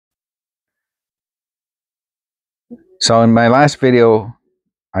So in my last video,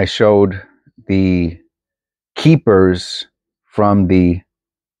 I showed the keepers from the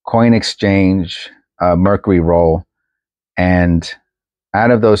coin exchange Mercury roll, and out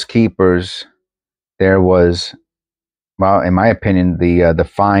of those keepers, there was, well, in my opinion, the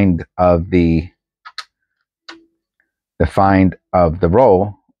find of the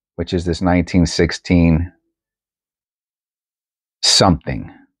roll, which is this 1916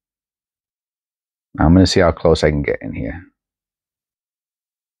 something. I'm going to see how close I can get in here.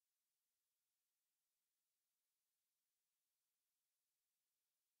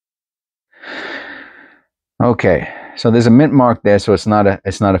 Okay, so there's a mint mark there, so it's not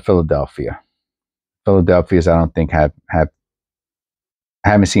a Philadelphia. Philadelphia's I don't think I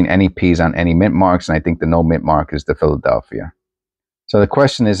haven't seen any P's on any mint marks, and I think the no mint mark is the Philadelphia. So the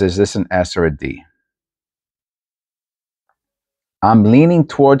question is this an S or a D? I'm leaning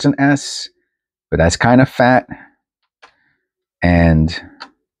towards an S, but that's kind of fat. And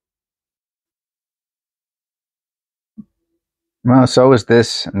well, so is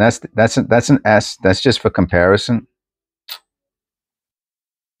this, and that's an S. That's just for comparison.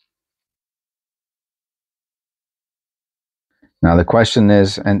 Now the question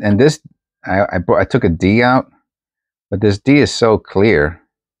is, and this, I took a D out, but this D is so clear.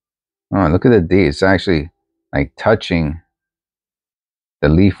 Oh, look at the D. It's actually like touching the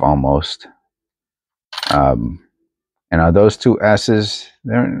leaf almost. And are those two S's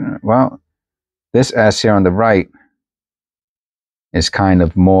there? Well, this S here on the right is kind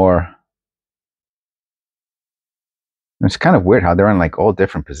of more, it's kind of weird how they're in like all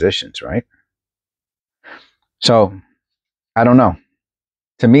different positions, right? So I don't know.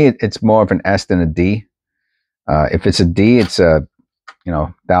 To me, it's more of an S than a D. If it's a D, it's a,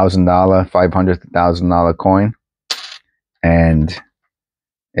 $1,000, $500,000 coin. And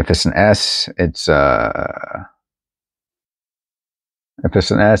if it's an S, it's $5.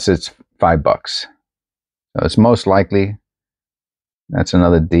 So it's most likely that's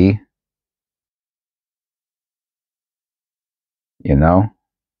another D. I'm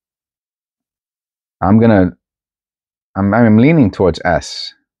leaning towards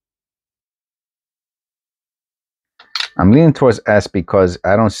S. I'm leaning towards S because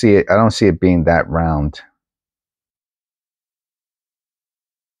I don't see it being that round.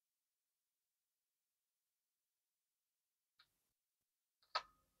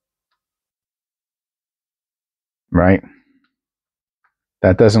 Right?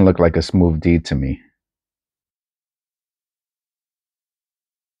 That doesn't look like a smooth D to me.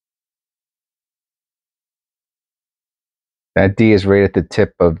 That D is right at the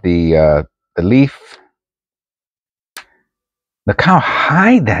tip of the leaf. Look how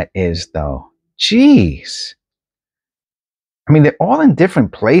high that is, though. Jeez. I mean, they're all in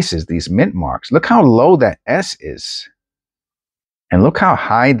different places, these mint marks. Look how low that S is. And look how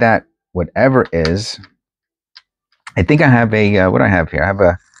high that whatever is. I think I have a, what do I have here? I have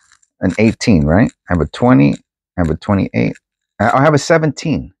an 18, right? I have a 20. I have a 28. I have a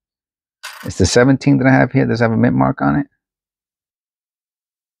 17. It's the 17 that I have here. Does it have a mint mark on it?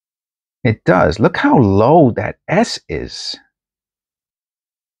 It does. Look how low that S is.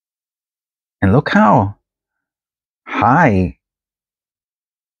 And look how high.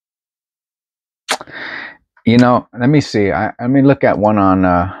 Let me see. Let me look at one on,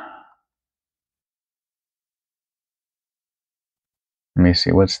 let me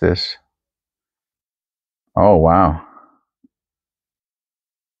see. What's this? Oh, wow.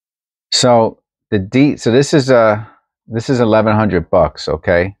 So the D, so this is $1,100,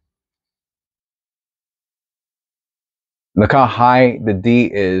 okay? Look how high the D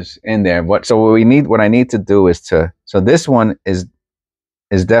is in there. What I need to do is so this one is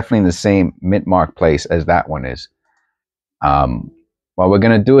definitely in the same mint mark place as that one is. What we're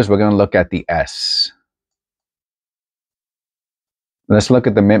going to do is we're going to look at the S. Let's look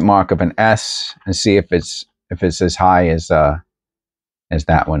at the mint mark of an S and see if it's as high as that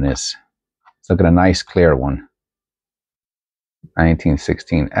one is. Let's look at a nice clear one.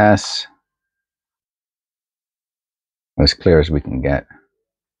 1916 S. As clear as we can get.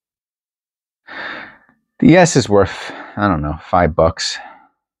 The S is worth, I don't know, $5.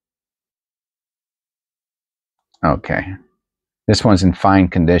 Okay. This one's in fine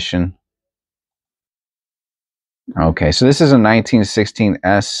condition. Okay, so this is a 1916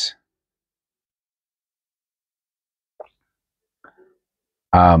 S.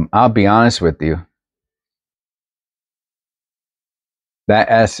 I'll be honest with you. That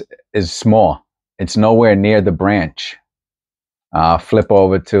S is small. It's nowhere near the branch. I'll flip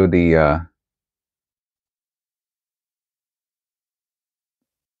over to the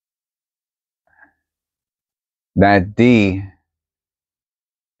That D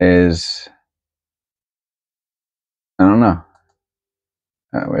is, I don't know.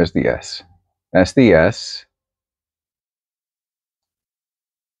 Where's the S? That's the S.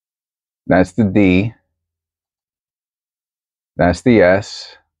 That's the D. That's the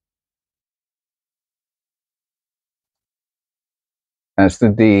S. That's the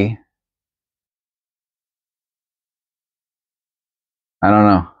D. I don't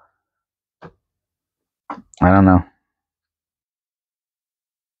know. I don't know.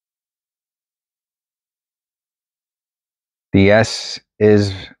 The S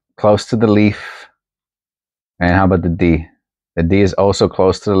is close to the leaf. And how about the D? The D is also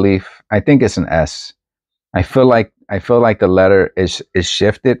close to the leaf. I think it's an S. I feel like the letter is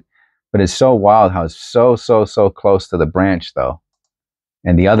shifted, but it's so wild how it's so close to the branch though.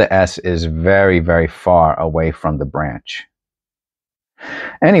 And the other S is very, very far away from the branch.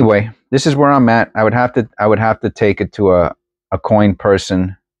 Anyway, this is where I'm at. I would have to take it to a coin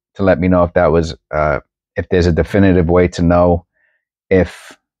person to let me know if that was if there's a definitive way to know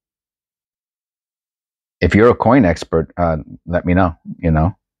if you're a coin expert. Let me know. You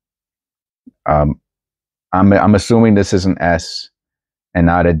know, I'm assuming this is an S and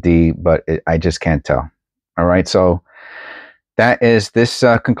not a D, but I just can't tell. All right, so this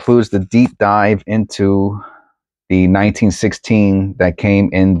concludes the deep dive into the 1916 that came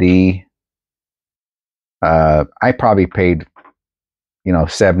in the. I probably paid,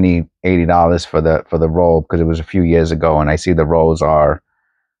 $70-$80 for the roll because it was a few years ago, and I see the rolls are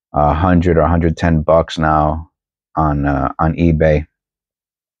 $100 or $110 now on eBay.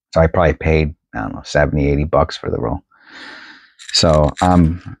 So I probably paid, I don't know, $70-$80 for the roll. So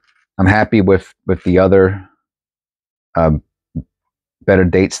I'm happy with the other better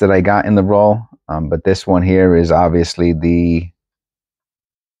dates that I got in the roll, but this one here is obviously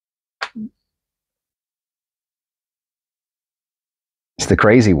it's the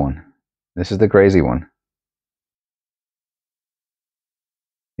crazy one. This is the crazy one.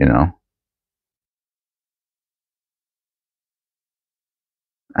 You know,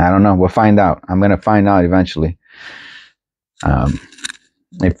 I don't know. We'll find out. I'm gonna find out eventually.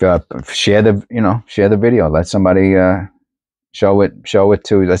 If share the video, let somebody show it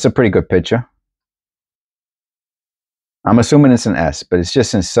too. That's a pretty good picture. I'm assuming it's an S, but it's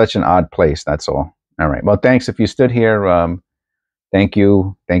just in such an odd place. That's all. All right. Well, thanks if you stood here. Thank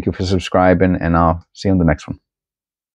you for subscribing, and I'll see you in the next one.